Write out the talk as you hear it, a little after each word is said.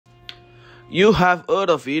You have heard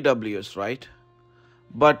of AWS, right?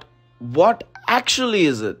 But what actually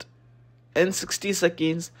is it? In 60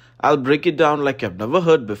 seconds, I'll break it down like I've never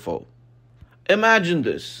heard before. Imagine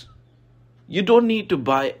this. You don't need to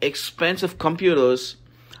buy expensive computers,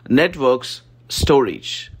 networks,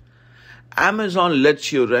 storage. Amazon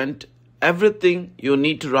lets you rent everything you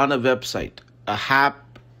need to run a website, a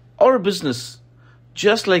app, or a business,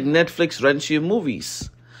 just like Netflix rents you movies.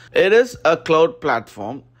 It is a cloud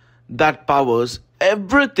platform that powers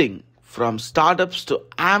everything from startups to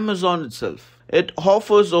Amazon itself. It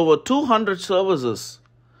offers over 200 services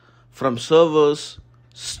from servers,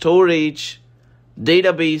 storage,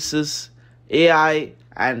 databases, AI,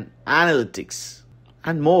 and analytics,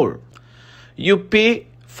 and more. You pay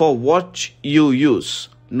for what you use.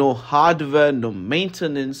 No hardware, no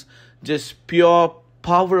maintenance, just pure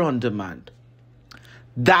power on demand.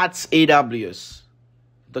 That's AWS,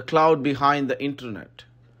 the cloud behind the internet.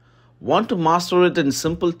 Want to master it in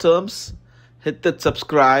simple terms? Hit that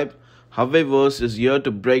subscribe. Avvaiverse is here to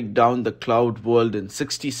break down the cloud world in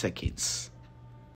 60 seconds.